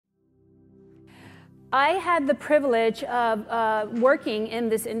I had the privilege of working in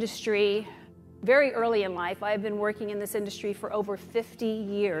this industry very early in life. I've been working in this industry for over 50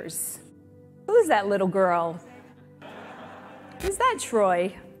 years. Who's that little girl? Is that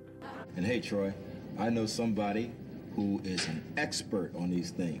Troy? And hey, Troy, I know somebody who is an expert on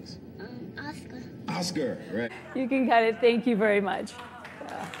these things. Oscar. Oscar, right? You can cut it. Thank you very much.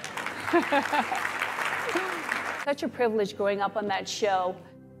 Such a privilege growing up on that show.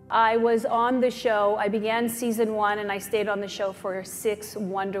 I was on the show. I began season 1 and I stayed on the show for 6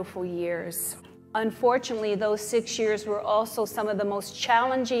 wonderful years. Unfortunately, those 6 years were also some of the most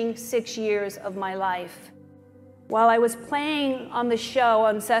challenging 6 years of my life. While I was playing on the show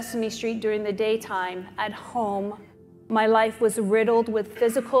on Sesame Street during the daytime, at home, my life was riddled with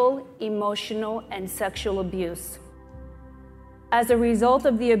physical, emotional, and sexual abuse. As a result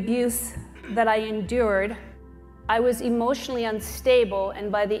of the abuse that I endured, I was emotionally unstable,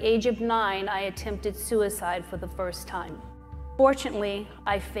 and by the age of 9, I attempted suicide for the first time. Fortunately,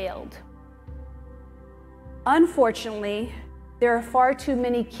 I failed. Unfortunately, there are far too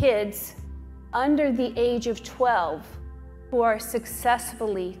many kids under the age of 12 who are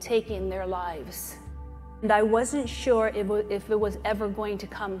successfully taking their lives. And I wasn't sure if it was ever going to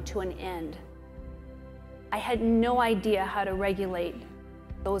come to an end. I had no idea how to regulate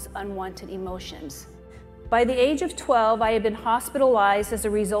those unwanted emotions. By the age of 12, I had been hospitalized as a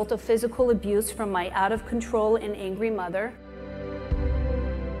result of physical abuse from my out-of-control and angry mother.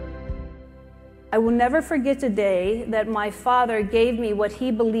 I will never forget the day that my father gave me what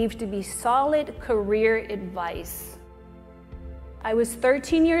he believed to be solid career advice. I was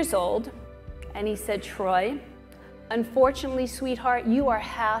 13 years old, and he said, "Troy, unfortunately, sweetheart, you are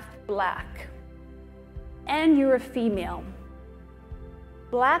half black, and you're a female.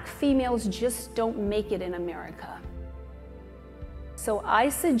 Black females just don't make it in America. So I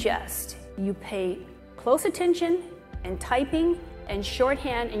suggest you pay close attention in typing and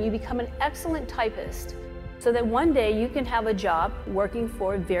shorthand, and you become an excellent typist so that one day you can have a job working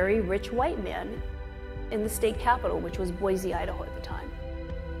for a very rich white man in the state capital, which was Boise, Idaho at the time."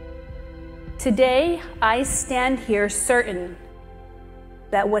 Today, I stand here certain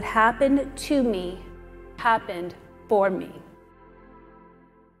that what happened to me happened for me.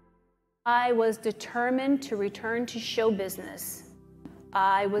 I was determined to return to show business.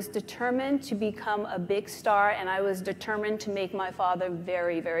 I was determined to become a big star, and I was determined to make my father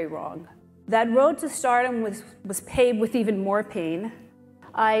very, very wrong. That road to stardom was paved with even more pain.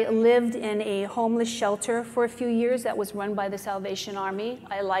 I lived in a homeless shelter for a few years that was run by the Salvation Army.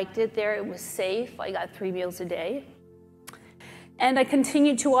 I liked it there. It was safe. I got 3 meals a day. And I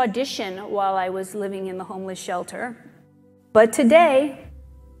continued to audition while I was living in the homeless shelter. But today,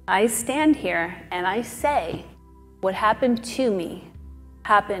 I stand here and I say, what happened to me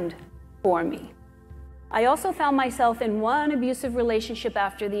happened for me. I also found myself in one abusive relationship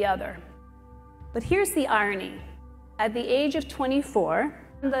after the other. But here's the irony. At the age of 24,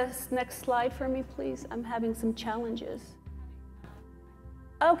 the next slide for me, please. I'm having some challenges.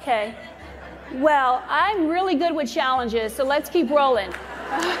 Okay. Well, I'm really good with challenges, so let's keep rolling.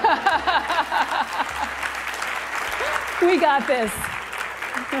 We got this.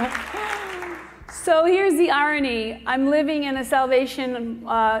 So here's the irony. I'm living in a Salvation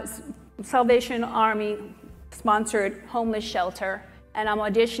Army sponsored homeless shelter, and I'm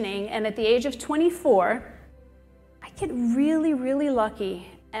auditioning, and at the age of 24, I get really, really lucky,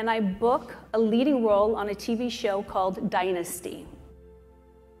 and I book a leading role on a TV show called Dynasty.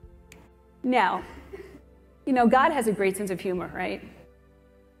 Now, you know, God has a great sense of humor, right?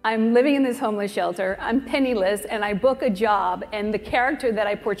 I'm living in this homeless shelter, I'm penniless, and I book a job, and the character that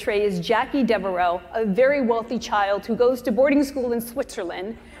I portray is Jackie Devereaux, a very wealthy child who goes to boarding school in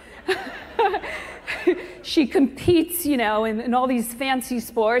Switzerland. She competes, you know, in all these fancy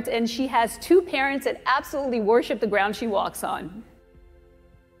sports, and she has 2 parents that absolutely worship the ground she walks on.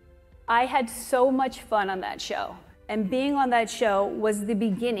 I had so much fun on that show, and being on that show was the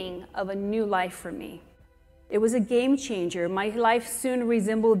beginning of a new life for me. It was a game changer. My life soon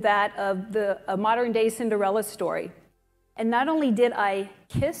resembled that of a modern-day Cinderella story. And not only did I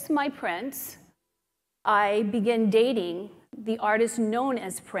kiss my prince, I began dating the artist known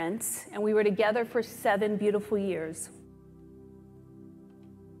as Prince, and we were together for 7 beautiful years.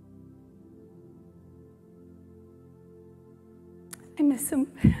 I miss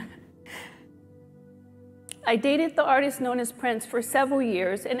him. I dated the artist known as Prince for several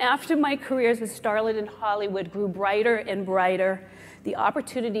years, and after my career as a starlet in Hollywood grew brighter and brighter, the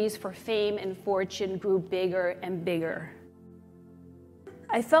opportunities for fame and fortune grew bigger and bigger.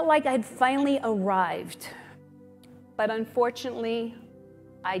 I felt like I had finally arrived, but unfortunately,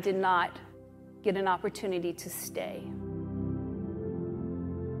 I did not get an opportunity to stay.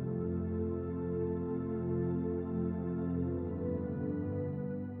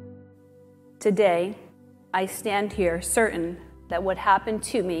 Today, I stand here certain that what happened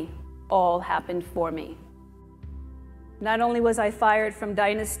to me all happened for me. Not only was I fired from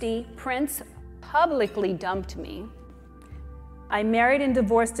Dynasty, Prince publicly dumped me. I married and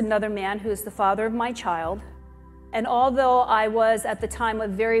divorced another man who is the father of my child. And although I was at the time a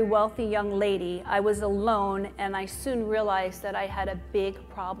very wealthy young lady, I was alone, and I soon realized that I had a big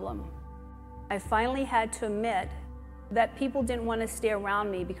problem. I finally had to admit that people didn't want to stay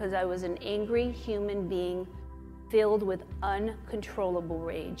around me because I was an angry human being filled with uncontrollable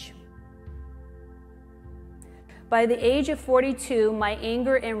rage. By the age of 42, my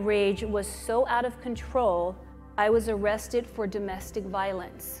anger and rage was so out of control, I was arrested for domestic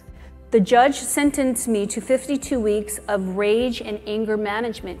violence. The judge sentenced me to 52 weeks of rage and anger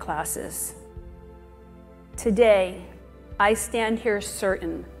management classes. Today, I stand here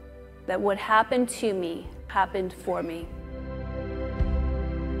certain that what happened to me happened for me.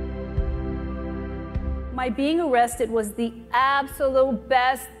 My being arrested was the absolute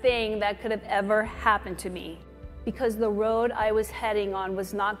best thing that could have ever happened to me, because the road I was heading on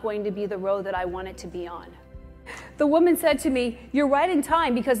was not going to be the road that I wanted to be on. The woman said to me, "You're right in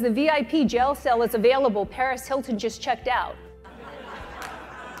time because the VIP jail cell is available. Paris Hilton just checked out."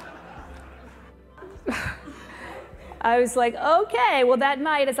 I was like, okay. Well, that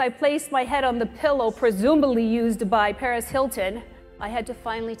night, as I placed my head on the pillow, presumably used by Paris Hilton, I had to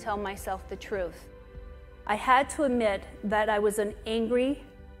finally tell myself the truth. I had to admit that I was an angry,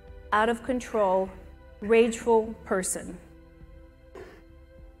 out of control, rageful person.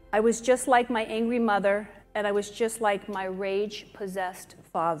 I was just like my angry mother, and I was just like my rage-possessed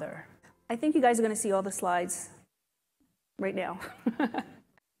father. I think you guys are going to see all the slides right now.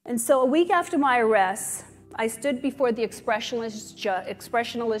 And so a week after my arrest, I stood before the expressionalist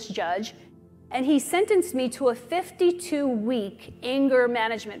judge, and he sentenced me to a 52-week anger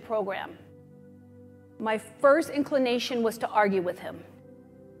management program. My first inclination was to argue with him.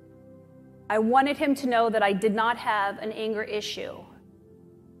 I wanted him to know that I did not have an anger issue.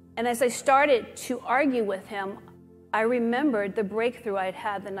 And as I started to argue with him, I remembered the breakthrough I'd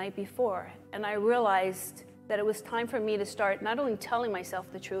had the night before, and I realized that it was time for me to start not only telling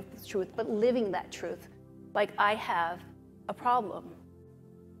myself the truth, but living that truth. Like I have a problem.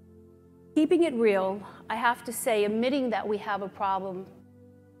 Keeping it real, I have to say, admitting that we have a problem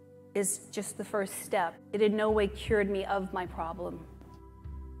is just the first step. It in no way cured me of my problem.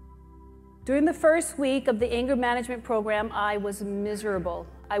 During the first week of the anger management program, I was miserable.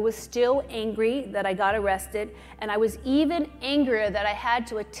 I was still angry that I got arrested, and I was even angrier that I had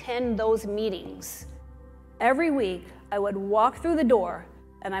to attend those meetings. Every week, I would walk through the door,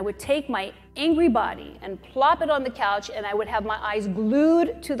 and I would take my angry body and plop it on the couch, and I would have my eyes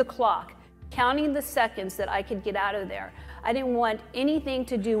glued to the clock, counting the seconds that I could get out of there. I didn't want anything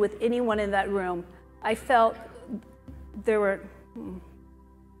to do with anyone in that room. I felt there were,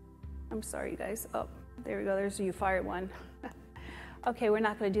 I'm sorry, you guys. Oh, there we go. There's you fired one. Okay, we're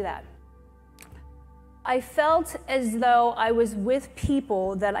not going to do that. I felt as though I was with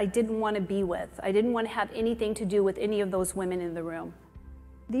people that I didn't want to be with. I didn't want to have anything to do with any of those women in the room.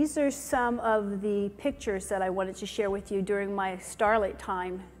 These are some of the pictures that I wanted to share with you during my starlet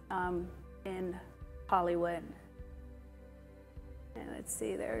time in Hollywood. And let's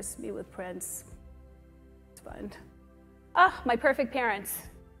see, there's me with Prince. It's fun. Ah, my perfect parents.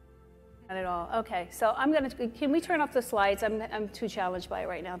 Not at all. Okay, so can we turn off the slides? I'm too challenged by it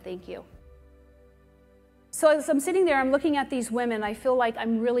right now, thank you. So as I'm sitting there, I'm looking at these women, I feel like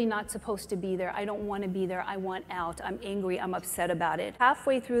I'm really not supposed to be there. I don't want to be there. I want out. I'm angry. I'm upset about it.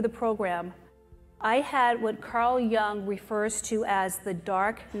 Halfway through the program, I had what Carl Jung refers to as the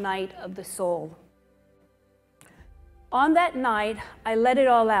dark night of the soul. On that night, I let it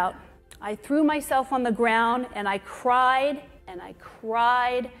all out. I threw myself on the ground, and I cried, and I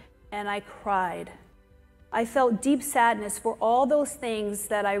cried, and I cried. I felt deep sadness for all those things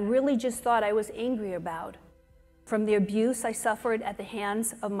that I really just thought I was angry about. From the abuse I suffered at the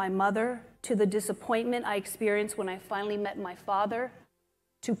hands of my mother, to the disappointment I experienced when I finally met my father,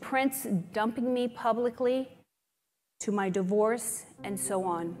 to Prince dumping me publicly, to my divorce, and so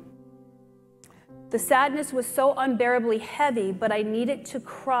on. The sadness was so unbearably heavy, but I needed to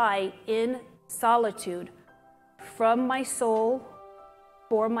cry in solitude, from my soul,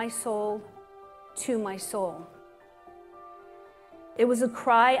 for my soul, to my soul. It was a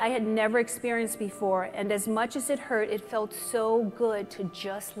cry I had never experienced before, and as much as it hurt, it felt so good to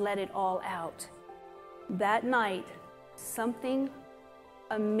just let it all out. That night, something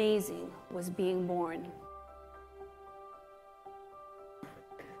amazing was being born.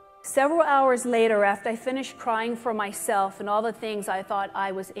 Several hours later, after I finished crying for myself and all the things I thought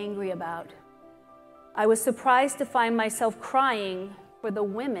I was angry about, I was surprised to find myself crying for the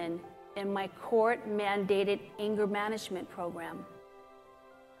women in my court-mandated anger management program.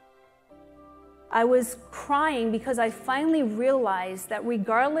 I was crying because I finally realized that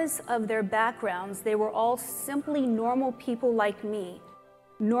regardless of their backgrounds, they were all simply normal people like me,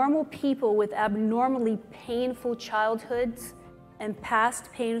 normal people with abnormally painful childhoods and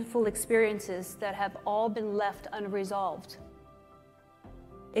past painful experiences that have all been left unresolved.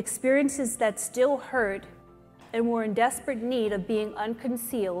 Experiences that still hurt and were in desperate need of being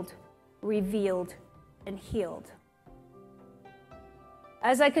unconcealed, revealed, and healed.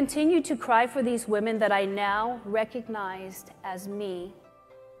 As I continued to cry for these women that I now recognized as me,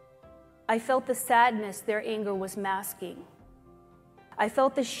 I felt the sadness their anger was masking. I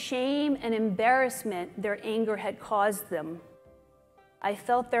felt the shame and embarrassment their anger had caused them. I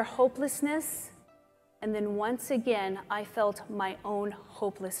felt their hopelessness, and then once again, I felt my own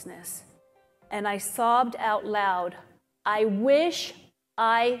hopelessness. And I sobbed out loud, I wish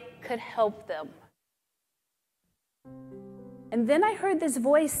I could help them. And then I heard this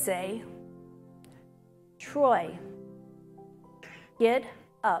voice say, Troy, get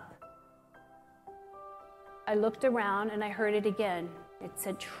up. I looked around and I heard it again. It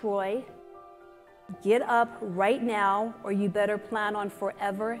said, Troy, get up right now, or you better plan on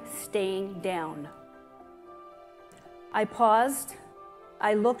forever staying down. I paused,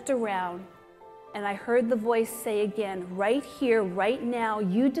 I looked around, and I heard the voice say again, right here, right now,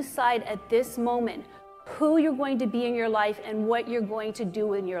 you decide at this moment who you're going to be in your life and what you're going to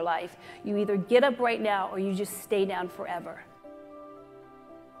do in your life. You either get up right now or you just stay down forever.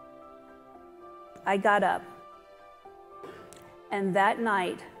 I got up. And that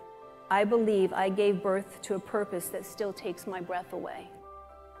night, I believe I gave birth to a purpose that still takes my breath away.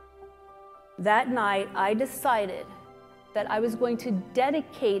 That night, I decided that I was going to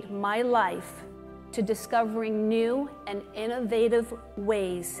dedicate my life to discovering new and innovative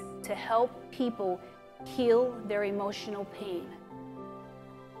ways to help people heal their emotional pain.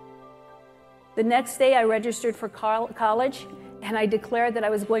 The next day, I registered for college, and I declared that I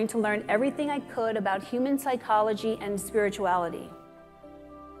was going to learn everything I could about human psychology and spirituality.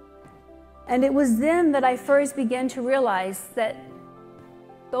 And it was then that I first began to realize that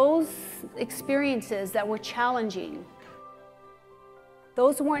those experiences that were challenging,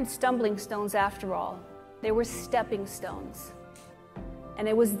 those weren't stumbling stones after all. They were stepping stones. And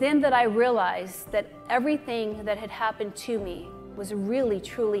it was then that I realized that everything that had happened to me was really,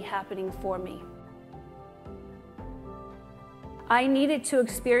 truly happening for me. I needed to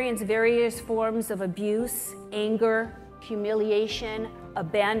experience various forms of abuse, anger, humiliation,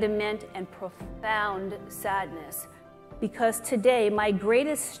 abandonment, and profound sadness. Because today, my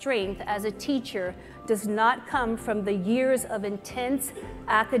greatest strength as a teacher does not come from the years of intense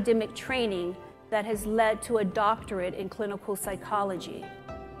academic training that has led to a doctorate in clinical psychology.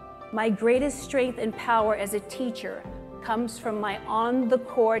 My greatest strength and power as a teacher comes from my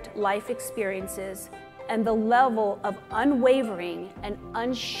on-the-court life experiences and the level of unwavering and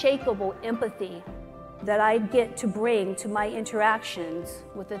unshakable empathy that I get to bring to my interactions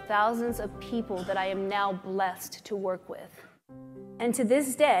with the thousands of people that I am now blessed to work with. And to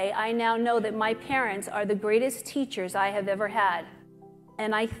this day, I now know that my parents are the greatest teachers I have ever had,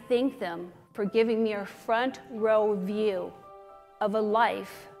 and I thank them for giving me a front row view of a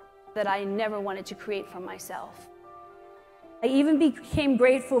life that I never wanted to create for myself. I even became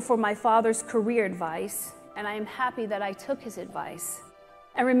grateful for my father's career advice, and I am happy that I took his advice.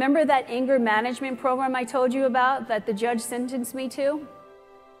 And remember that anger management program I told you about that the judge sentenced me to?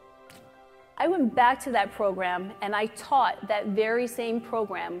 I went back to that program and I taught that very same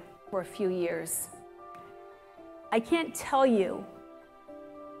program for a few years. I can't tell you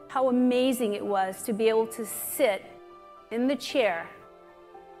how amazing it was to be able to sit in the chair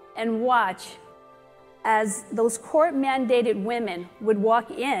and watch as those court-mandated women would walk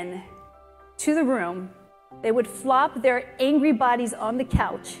in to the room. They would flop their angry bodies on the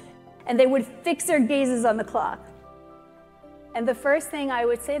couch, and they would fix their gazes on the clock. And the first thing I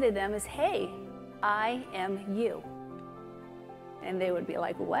would say to them is, hey, I am you. And they would be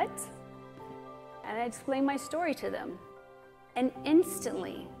like, what? And I'd explain my story to them. And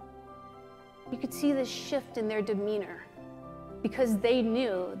instantly, you could see this shift in their demeanor because they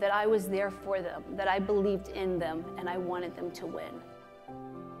knew that I was there for them, that I believed in them, and I wanted them to win.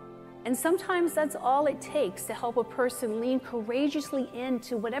 And sometimes that's all it takes to help a person lean courageously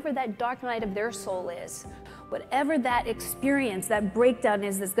into whatever that dark night of their soul is, whatever that experience, that breakdown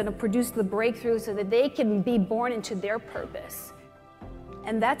is that's going to produce the breakthrough so that they can be born into their purpose.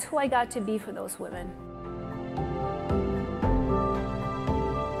 And that's who I got to be for those women.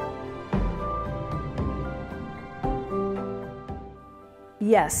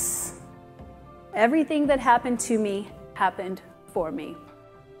 Yes, everything that happened to me happened for me.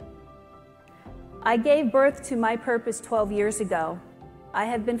 I gave birth to my purpose 12 years ago. I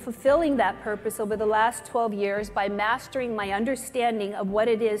have been fulfilling that purpose over the last 12 years by mastering my understanding of what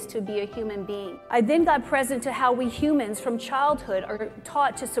it is to be a human being. I then got present to how we humans from childhood are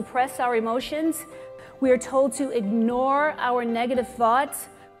taught to suppress our emotions. We are told to ignore our negative thoughts,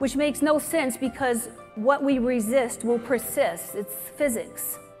 which makes no sense because what we resist will persist. It's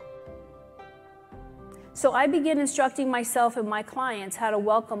physics. So I began instructing myself and my clients how to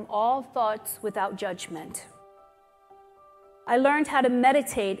welcome all thoughts without judgment. I learned how to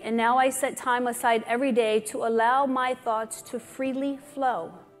meditate, and now I set time aside every day to allow my thoughts to freely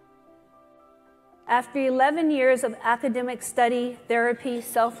flow. After 11 years of academic study, therapy,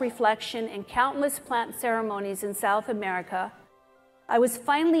 self-reflection, and countless plant ceremonies in South America, I was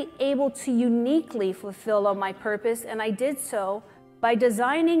finally able to uniquely fulfill on my purpose, and I did so by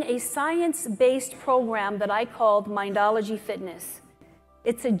designing a science-based program that I called Mindology Fitness.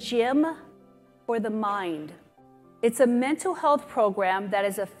 It's a gym for the mind. It's a mental health program that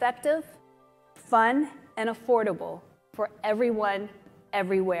is effective, fun, and affordable for everyone,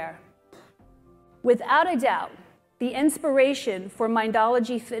 everywhere. Without a doubt, the inspiration for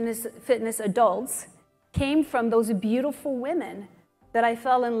Mindology Fitness adults came from those beautiful women that I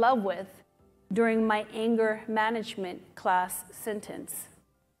fell in love with during my anger management class sentence.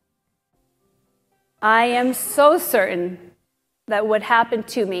 I am so certain that what happened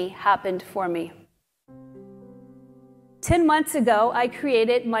to me happened for me. 10 months ago, I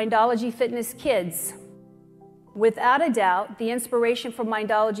created Mindology Fitness Kids. Without a doubt, the inspiration for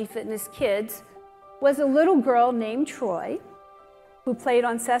Mindology Fitness Kids was a little girl named Troy who played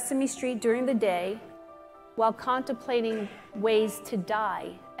on Sesame Street during the day while contemplating ways to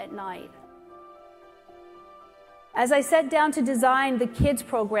die at night. As I sat down to design the kids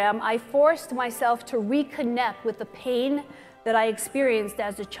program, I forced myself to reconnect with the pain that I experienced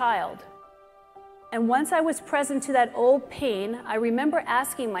as a child. And once I was present to that old pain, I remember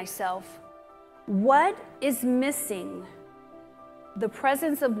asking myself, what is missing, the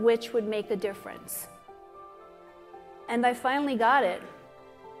presence of which would make a difference? And I finally got it.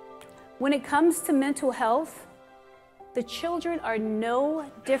 When it comes to mental health, the children are no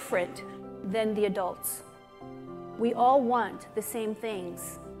different than the adults. We all want the same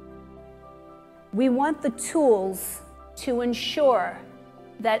things. We want the tools to ensure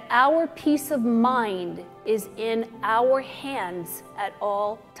that our peace of mind is in our hands at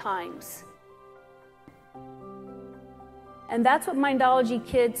all times. And that's what Mindology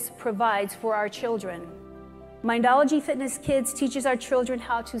Kids provides for our children. Mindology Fitness Kids teaches our children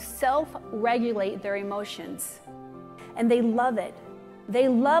how to self-regulate their emotions. And they love it. They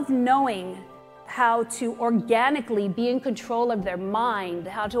love knowing how to organically be in control of their mind,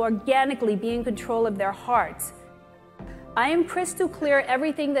 how to organically be in control of their hearts. I am crystal clear,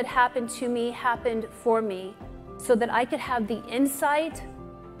 everything that happened to me happened for me so that I could have the insight,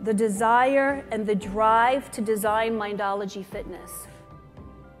 the desire, and the drive to design Mindology Fitness.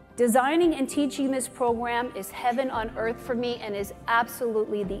 Designing and teaching this program is heaven on earth for me and is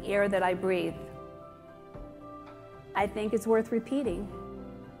absolutely the air that I breathe. I think it's worth repeating.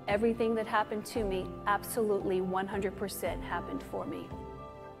 Everything that happened to me, absolutely 100% happened for me.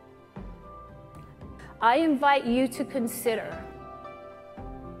 I invite you to consider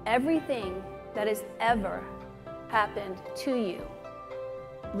everything that has ever happened to you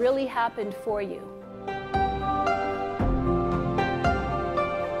really happened for you.